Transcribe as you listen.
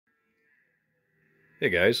Hey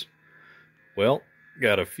guys, well,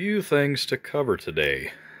 got a few things to cover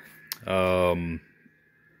today. As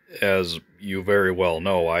you very well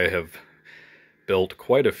know, I have built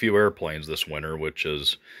quite a few airplanes this winter, which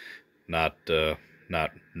is not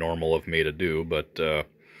normal of me to do, but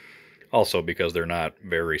also because they're not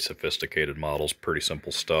very sophisticated models, pretty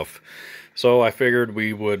simple stuff. So I figured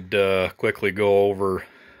we would quickly go over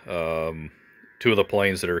two of the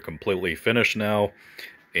planes that are completely finished now,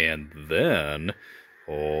 and then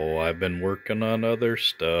I've been working on other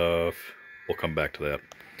stuff. We'll come back to that.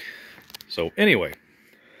 So anyway,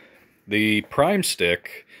 the Prime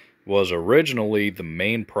Stick was originally the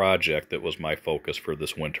main project that was my focus for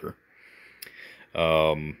this winter.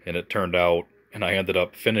 And it turned out, and I ended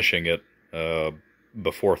up finishing it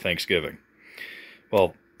before Thanksgiving.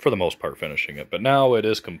 Well, for the most part finishing it, but now it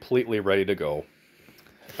is completely ready to go.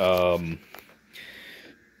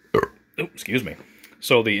 Excuse me.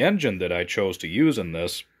 So the engine that I chose to use in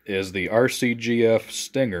this is the RCGF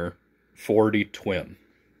Stinger 40 Twin.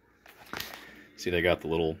 See, they got the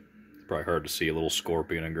little, probably hard to see, a little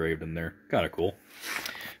scorpion engraved in there. Kind of cool.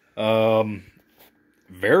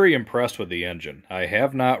 Very impressed with the engine. I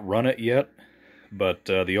have not run it yet, but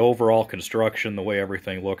the overall construction, the way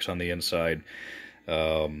everything looks on the inside,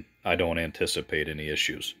 I don't anticipate any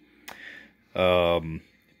issues.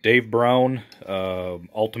 Dave Brown,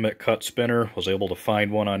 Ultimate Cut Spinner, was able to find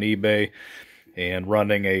one on eBay, and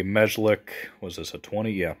running a Mejlik, was this a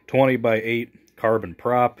 20? Yeah, 20 by 8 carbon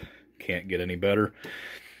prop. Can't get any better.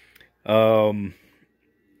 I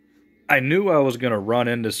knew I was going to run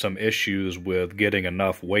into some issues with getting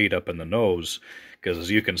enough weight up in the nose, because as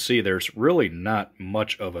you can see, there's really not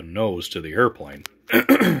much of a nose to the airplane.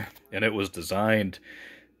 And it was designed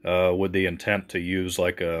with the intent to use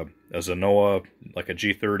like a Zenoa, like a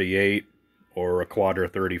G38 or a Quadra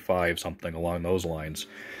 35, something along those lines.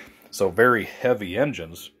 So very heavy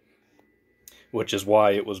engines, which is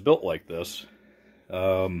why it was built like this.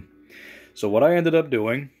 So what I ended up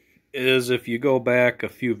doing is, if you go back a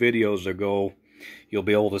few videos ago, you'll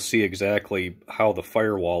be able to see exactly how the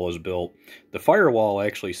firewall is built. The firewall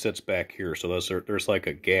actually sits back here, so there's like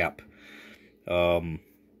a gap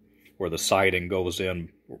where the siding goes in,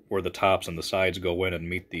 where the tops and the sides go in and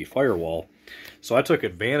meet the firewall. So I took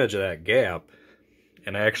advantage of that gap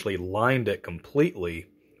and actually lined it completely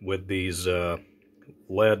with these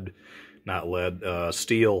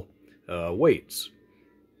steel weights,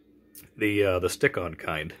 the stick-on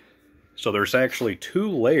kind. So there's actually 2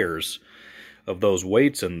 layers of those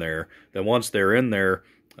weights in there. Then once they're in there,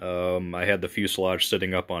 I had the fuselage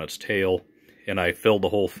sitting up on its tail, and I filled the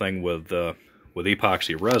whole thing with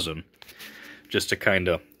epoxy resin, just to kind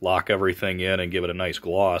of lock everything in and give it a nice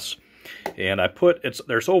gloss. And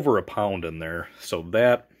there's over a pound in there, so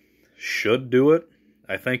that should do it.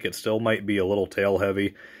 I think it still might be a little tail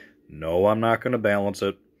heavy. No, I'm not going to balance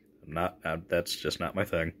it. That's just not my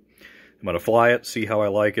thing. I'm going to fly it, see how I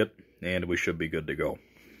like it, and we should be good to go.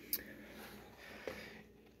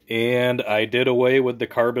 And I did away with the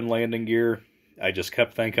carbon landing gear. I just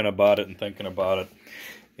kept thinking about it and thinking about it,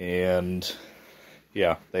 and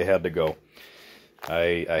yeah, they had to go.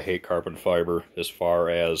 I hate carbon fiber as far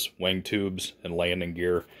as wing tubes and landing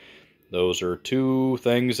gear. Those are 2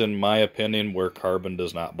 things, in my opinion, where carbon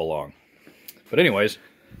does not belong. But anyways,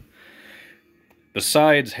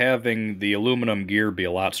 besides having the aluminum gear be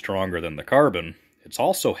a lot stronger than the carbon, it's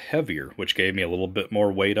also heavier, which gave me a little bit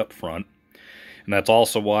more weight up front. And that's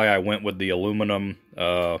also why I went with the aluminum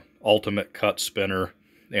Ultimate Cut Spinner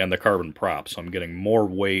and the carbon prop. So I'm getting more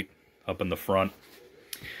weight up in the front.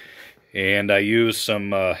 And I used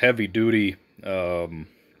some heavy-duty aluminum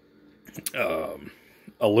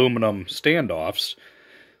standoffs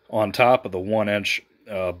on top of the 1-inch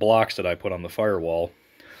blocks that I put on the firewall.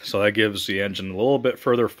 So that gives the engine a little bit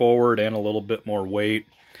further forward and a little bit more weight.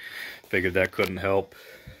 Figured that couldn't help.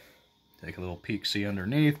 Take a little peek, see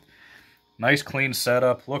underneath. Nice clean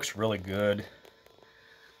setup, looks really good.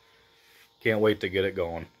 Can't wait to get it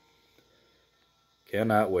going.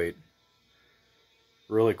 Cannot wait.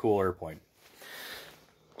 Really cool airplane.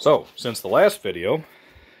 So, since the last video,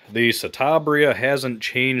 the Citabria hasn't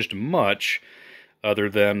changed much other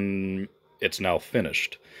than it's now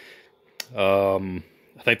finished. I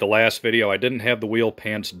think the last video I didn't have the wheel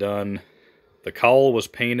pants done. The cowl was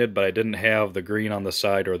painted, but I didn't have the green on the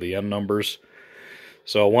side or the end numbers.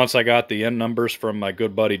 So once I got the end numbers from my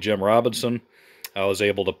good buddy Jim Robinson, I was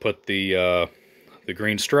able to put the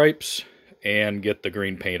green stripes and get the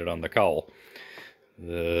green painted on the cowl.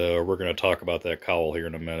 We're going to talk about that cowl here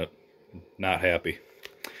in a minute. Not happy.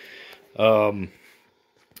 But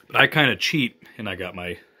I kind of cheat, and I got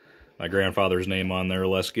my grandfather's name on there,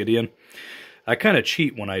 Les Gideon. I kind of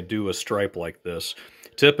cheat when I do a stripe like this.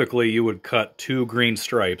 Typically, you would cut 2 green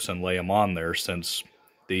stripes and lay them on there since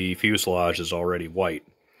the fuselage is already white.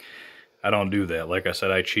 I don't do that. Like I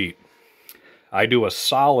said, I cheat. I do a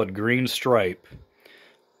solid green stripe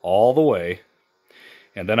all the way,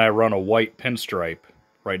 and then I run a white pinstripe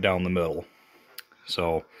right down the middle.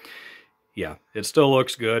 So, yeah, it still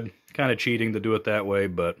looks good. Kind of cheating to do it that way,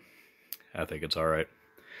 but I think it's alright.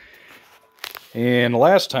 And the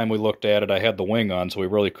last time we looked at it, I had the wing on, so we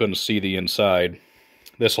really couldn't see the inside.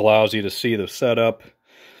 This allows you to see the setup.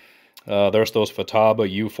 There's those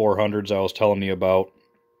Citabria U400s I was telling you about.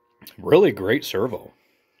 Really great servo.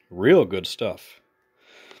 Real good stuff.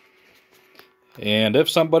 And if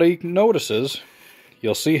somebody notices,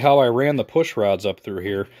 you'll see how I ran the push rods up through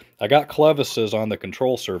here. I got clevises on the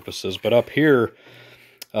control surfaces, but up here,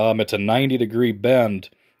 it's a 90-degree bend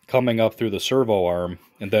coming up through the servo arm,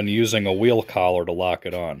 and then using a wheel collar to lock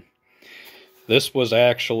it on. This was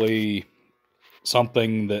actually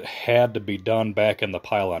something that had to be done back in the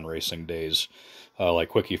pylon racing days, like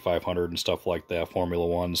Quickie 500 and stuff like that, Formula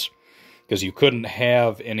 1s, because you couldn't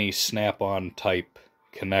have any snap-on type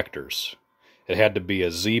connectors. It had to be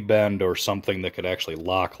a Z-bend or something that could actually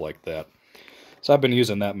lock like that. So I've been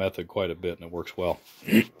using that method quite a bit, and it works well.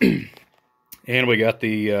 And we got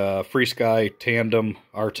the FrSky Tandem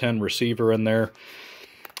R10 receiver in there.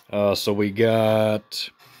 So we got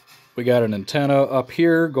an antenna up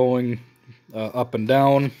here going up and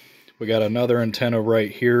down. We got another antenna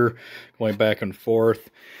right here going back and forth.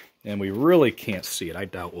 And we really can't see it. I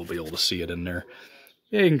doubt we'll be able to see it in there.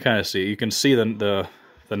 Yeah, you can kind of see it. You can see the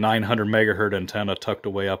 900 megahertz antenna tucked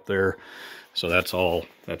away up there. So that's all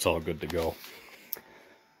good to go.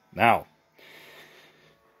 Now,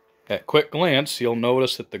 at quick glance, you'll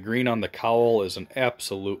notice that the green on the cowl is an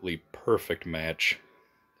absolutely perfect match.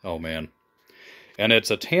 Oh man. And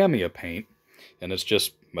it's a Tamiya paint, and it's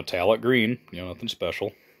just metallic green, nothing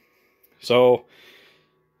special. So,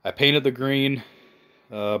 I painted the green,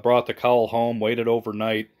 brought the cowl home, waited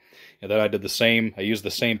overnight, and then I did the same. I used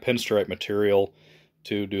the same pinstripe material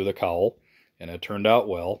to do the cowl, and it turned out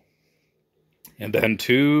well. And then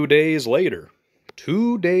 2 days later,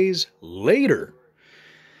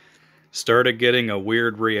 started getting a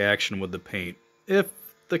weird reaction with the paint. If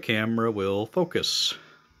the camera will focus.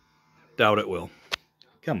 Doubt it will.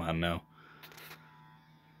 Come on now.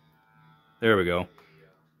 There we go.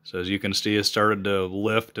 So as you can see, it started to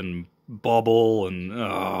lift and bubble, and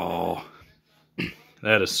oh,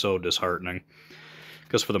 that is so disheartening.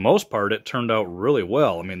 Because for the most part, it turned out really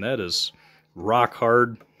well. I mean, that is rock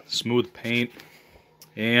hard, smooth paint.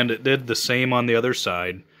 And it did the same on the other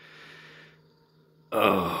side.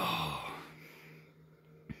 Oh,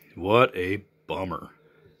 what a bummer.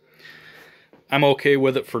 I'm okay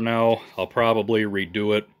with it for now. I'll probably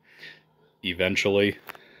redo it eventually,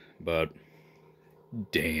 but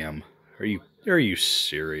damn, are you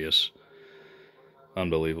serious?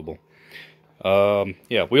 Unbelievable.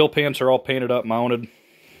 Yeah, wheel pants are all painted up, mounted.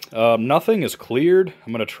 Nothing is cleared.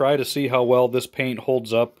 I'm going to try to see how well this paint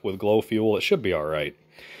holds up with glow fuel. It should be alright.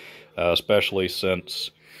 Especially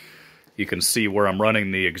since you can see where I'm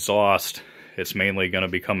running the exhaust. It's mainly going to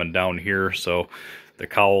be coming down here, so the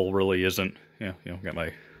cowl really isn't. Yeah, got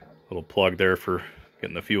my little plug there for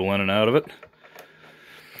getting the fuel in and out of it.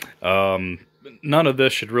 None of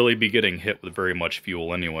this should really be getting hit with very much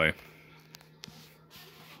fuel anyway.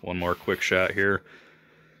 One more quick shot here.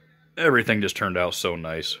 Everything just turned out so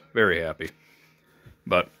nice. Very happy.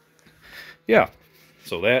 But, yeah.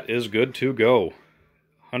 So that is good to go.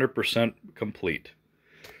 100% complete.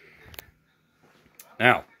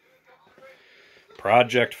 Now,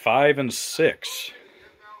 Project 5 and 6.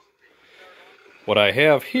 What I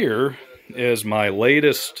have here is my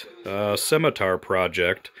latest scimitar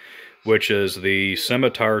project, which is the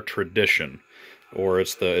Scimitar Tradition, or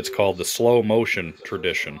it's called the Slow Motion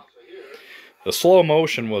Tradition. The Slow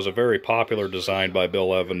Motion was a very popular design by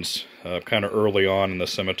Bill Evans, kind of early on in the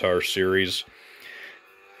Scimitar series,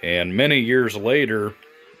 and many years later,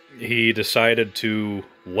 he decided to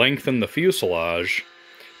lengthen the fuselage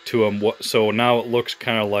to so now it looks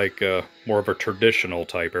kind of like more of a traditional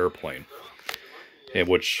type airplane,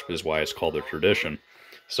 which is why it's called the Tradition.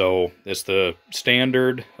 So it's the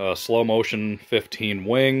standard slow motion 15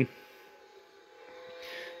 wing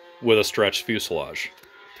with a stretched fuselage.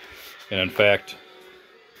 And in fact,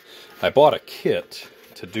 I bought a kit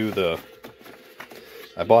to do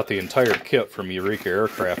I bought the entire kit from Eureka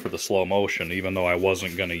Aircraft for the slow motion, even though I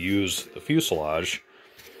wasn't going to use the fuselage.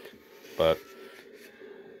 But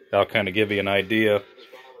that'll kind of give you an idea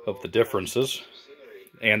of the differences,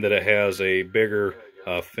 and that it has a bigger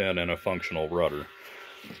fin and a functional rudder.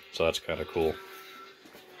 So that's kind of cool.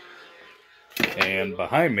 And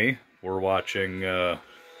behind me, we're watching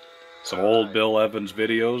some old Bill Evans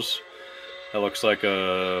videos. That looks like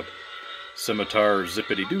a Scimitar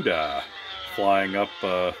zippity-doo-dah flying up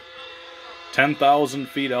 10,000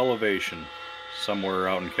 feet elevation somewhere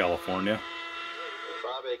out in California.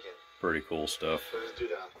 Pretty cool stuff.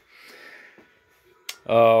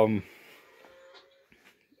 The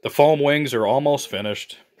foam wings are almost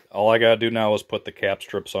finished. All I gotta do now is put the cap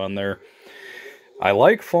strips on there. I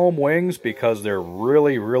like foam wings because they're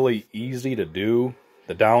really, really easy to do.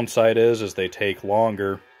 The downside is they take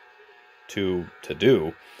longer to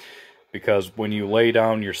do, because when you lay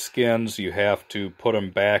down your skins, you have to put them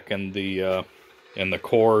back in the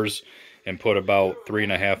cores and put about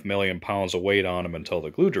 3.5 million pounds of weight on them until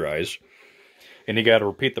the glue dries. And you got to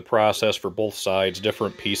repeat the process for both sides,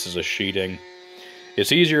 different pieces of sheeting.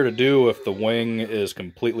 It's easier to do if the wing is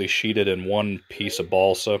completely sheeted in one piece of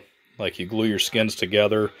balsa. Like, you glue your skins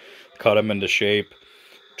together, cut them into shape,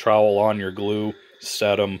 trowel on your glue,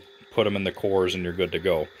 set them, put them in the cores, and you're good to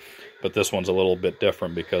go. But this one's a little bit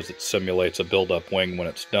different because it simulates a build-up wing when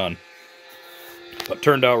it's done. But it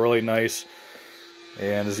turned out really nice.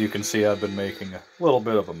 And as you can see, I've been making a little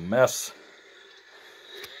bit of a mess.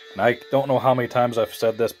 And I don't know how many times I've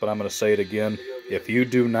said this, but I'm going to say it again. If you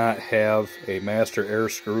do not have a master air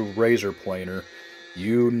screw razor planer,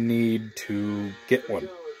 you need to get one.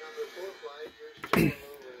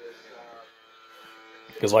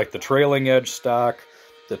 Because like the trailing edge stock,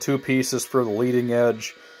 the two pieces for the leading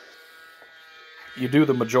edge, you do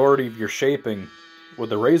the majority of your shaping with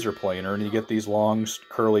the razor planer, and you get these long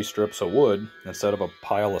curly strips of wood instead of a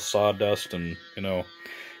pile of sawdust and, you know,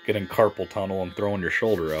 getting carpal tunnel and throwing your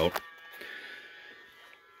shoulder out.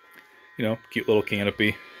 You know, cute little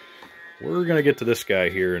canopy. We're going to get to this guy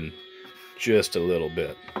here in just a little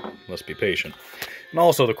bit. Let's be patient. And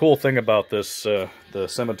also, the cool thing about this, the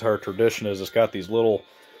Scimitar Tradition, is it's got these little,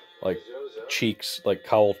 like, cheeks, like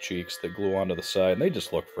cowl cheeks that glue onto the side, and they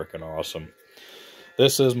just look freaking awesome.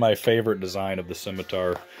 This is my favorite design of the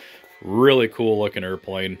Scimitar. Really cool looking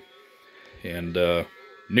airplane, and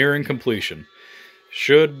nearing completion.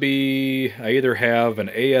 Should be, I either have an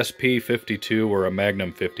ASP 52 or a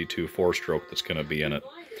Magnum 52 4-stroke that's going to be in it.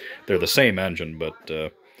 They're the same engine, but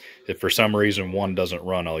if for some reason one doesn't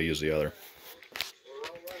run, I'll use the other.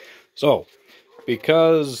 So,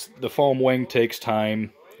 because the foam wing takes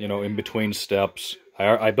time, you know, in between steps,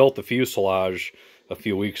 I built the fuselage a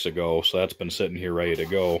few weeks ago, so that's been sitting here ready to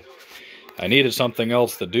go. I needed something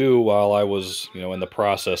else to do while I was, you know, in the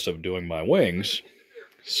process of doing my wings.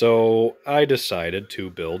 So I decided to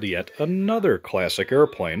build yet another classic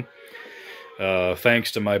airplane.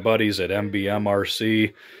 Thanks to my buddies at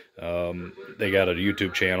MBMRC. They got a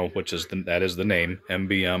YouTube channel, which is that is the name,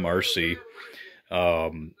 MBMRC.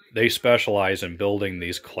 They specialize in building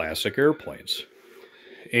these classic airplanes.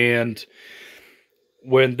 And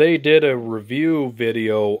when they did a review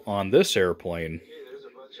video on this airplane,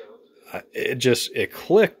 it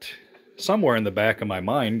clicked somewhere in the back of my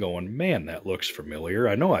mind going, man, that looks familiar.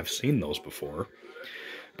 I know I've seen those before.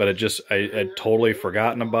 But I'd totally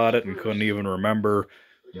forgotten about it and couldn't even remember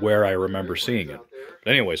where I remember seeing it.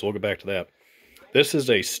 But anyways, we'll get back to that. This is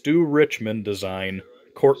a Stu Richmond design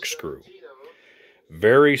corkscrew.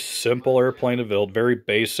 Very simple airplane to build, very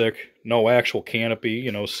basic. No actual canopy,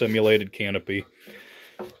 you know, simulated canopy.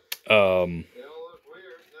 Very,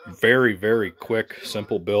 very quick,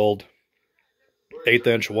 simple build.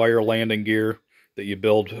 1/8-inch wire landing gear that you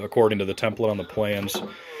build according to the template on the plans.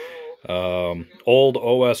 Old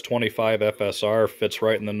OS-25 FSR fits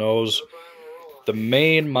right in the nose. The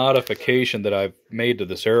main modification that I've made to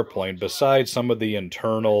this airplane, besides some of the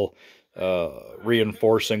internal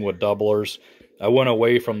reinforcing with doublers, I went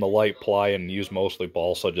away from the light ply and used mostly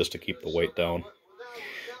balsa just to keep the weight down.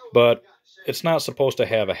 But it's not supposed to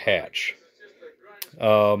have a hatch.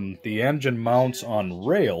 The engine mounts on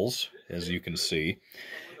rails, as you can see,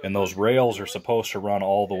 and those rails are supposed to run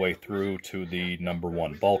all the way through to the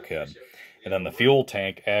 #1 bulkhead. And then the fuel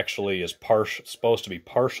tank actually is supposed to be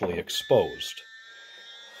partially exposed.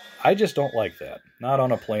 I just don't like that. Not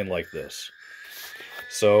on a plane like this.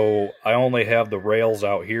 So I only have the rails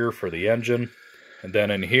out here for the engine. And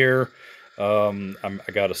then in here,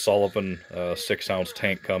 I got a Sullivan 6-ounce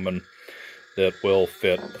tank coming that will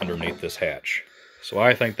fit underneath this hatch. So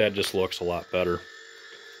I think that just looks a lot better.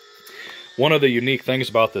 One of the unique things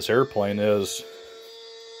about this airplane is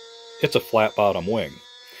it's a flat bottom wing.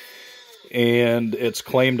 And its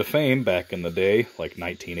claim to fame back in the day, like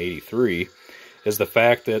 1983, is the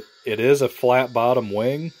fact that it is a flat bottom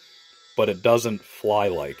wing, but it doesn't fly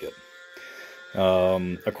like it.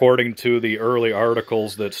 According to the early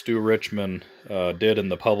articles that Stu Richmond did in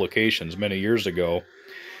the publications many years ago,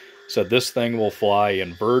 said this thing will fly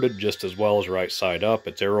inverted just as well as right side up.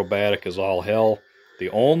 It's aerobatic as all hell. The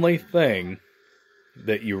only thing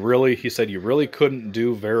that he said you really couldn't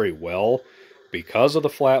do very well because of the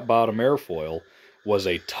flat bottom airfoil was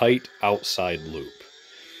a tight outside loop.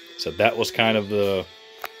 So that was kind of the,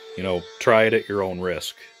 try it at your own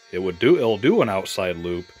risk. It'll do an outside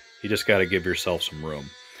loop. You just got to give yourself some room.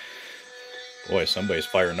 Boy, somebody's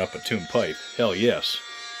firing up a tuned pipe. Hell yes.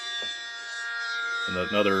 And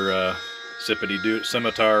another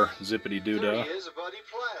scimitar zippity doo dah. There he is, a buddy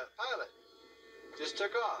pilot. Just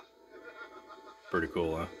took off. Pretty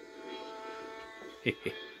cool, huh?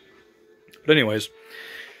 But anyways,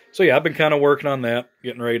 so yeah, I've been kind of working on that,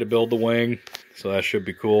 getting ready to build the wing, so that should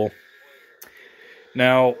be cool.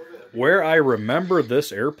 Now, where I remember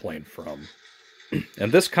this airplane from,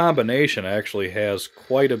 and this combination actually has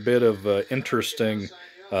quite a bit of interesting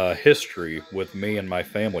history with me and my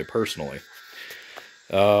family personally.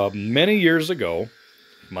 Many years ago,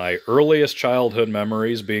 my earliest childhood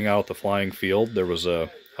memories being out the flying field, there was a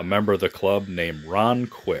member of the club named Ron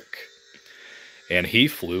Quick. And he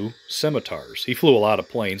flew scimitars. He flew a lot of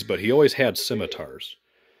planes, but he always had scimitars.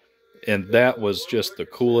 And that was just the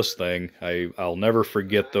coolest thing. I'll never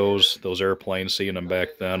forget those airplanes, seeing them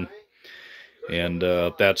back then. And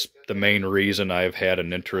that's the main reason I've had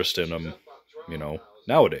an interest in them,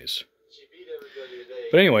 nowadays.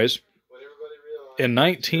 But anyways, in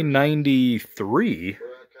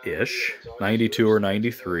 1993-ish, 92 or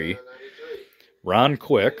 93, Ron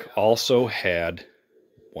Quick also had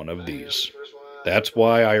one of these. That's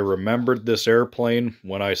why I remembered this airplane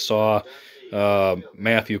when I saw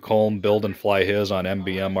Matthew Colm build and fly his on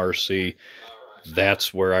MBMRC.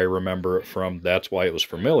 That's where I remember it from. That's why it was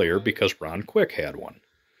familiar, because Ron Quick had one.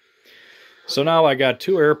 So now I got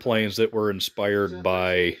two airplanes that were inspired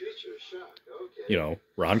by,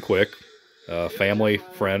 Ron Quick, a family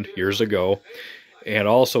friend years ago. And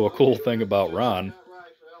also a cool thing about Ron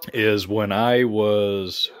is when I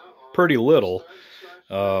was pretty little,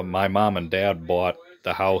 my mom and dad bought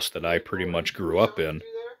the house that I pretty much grew up in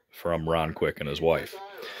from Ron Quick and his wife.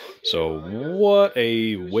 So what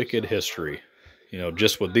a wicked history.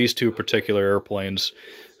 Just with these two particular airplanes,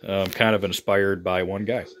 kind of inspired by one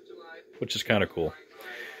guy, which is kind of cool.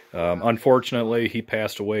 Unfortunately, he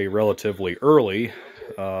passed away relatively early,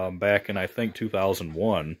 back in, I think,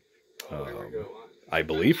 2001, I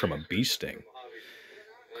believe from a bee sting.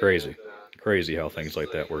 Crazy how things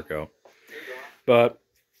like that work out. But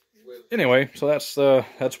anyway, so that's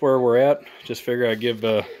where we're at. Just figure I'd give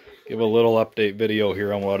a little update video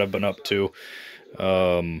here on what I've been up to.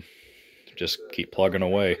 Just keep plugging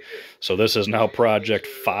away. So this is now project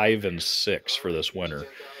 5 and 6 for this winter.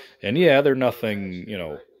 And yeah, they're nothing,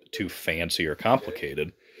 too fancy or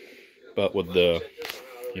complicated. But with the,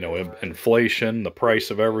 inflation, the price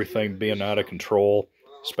of everything being out of control,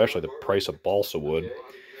 especially the price of balsa wood,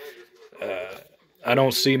 I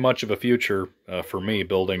don't see much of a future for me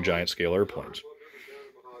building giant scale airplanes.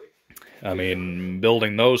 I mean,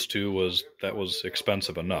 building those two was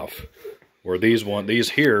expensive enough. Where these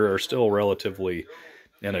here are still relatively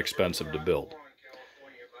inexpensive to build.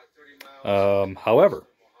 However,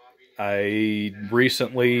 I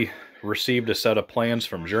recently received a set of plans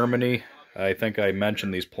from Germany. I think I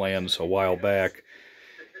mentioned these plans a while back,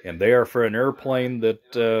 and they are for an airplane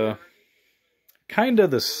that kind of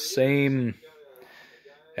the same.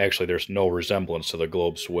 Actually, there's no resemblance to the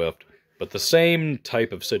Globe Swift, but the same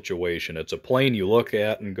type of situation. It's a plane you look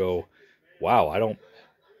at and go, "Wow, I don't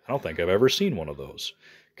think I've ever seen one of those."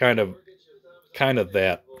 Kind of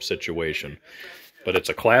that situation. But it's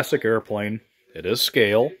a classic airplane. It is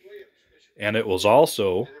scale, and it was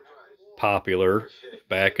also popular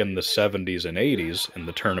back in the 70s and 80s in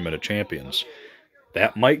the Tournament of Champions.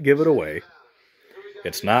 That might give it away.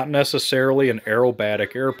 It's not necessarily an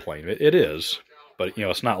aerobatic airplane. It is, but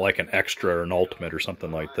it's not like an extra or an ultimate or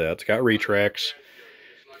something like that. It's got retracts.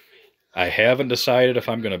 I haven't decided if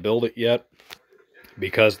I'm going to build it yet,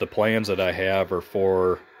 because the plans that I have are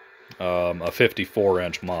for a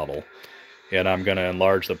 54-inch model, and I'm going to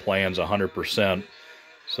enlarge the plans 100%,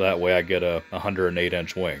 so that way I get a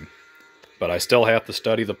 108-inch wing. But I still have to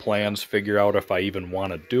study the plans, figure out if I even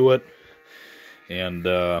want to do it, and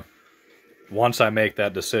once I make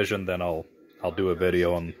that decision, then I'll do a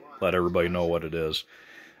video and let everybody know what it is.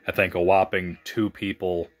 I think a whopping 2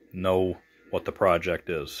 people know what the project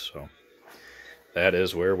is, so that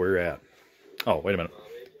is where we're at. Oh, wait a minute.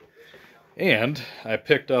 And I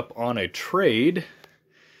picked up on a trade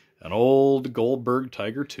an old Goldberg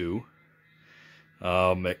Tiger II.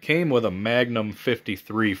 It came with a Magnum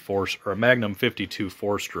 53 or a Magnum 52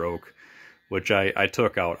 4-stroke, which I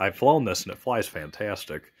took out. I've flown this and it flies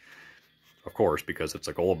fantastic. Of course, because it's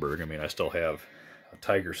a Goldberg. I mean, I still have a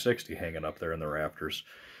Tiger 60 hanging up there in the rafters.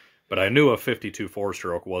 But I knew a 52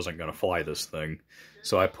 4-stroke wasn't going to fly this thing.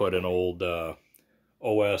 So I put an old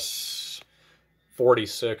OS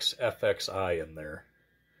 46 FXI in there.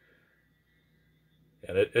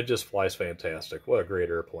 And it just flies fantastic. What a great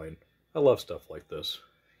airplane. I love stuff like this.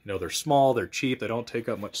 You know, they're small, they're cheap, they don't take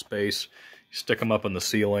up much space. You stick them up in the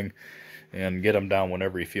ceiling and get them down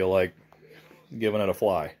whenever you feel like giving it a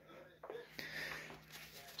fly.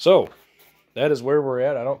 So, that is where we're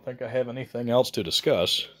at. I don't think I have anything else to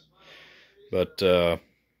discuss. But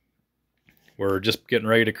we're just getting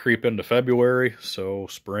ready to creep into February, so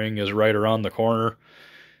spring is right around the corner.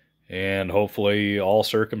 And hopefully all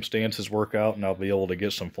circumstances work out and I'll be able to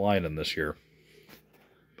get some flying in this year.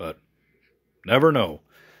 But never know.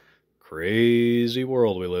 Crazy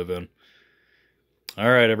world we live in. All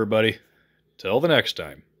right, everybody. Till the next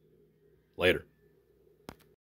time. Later.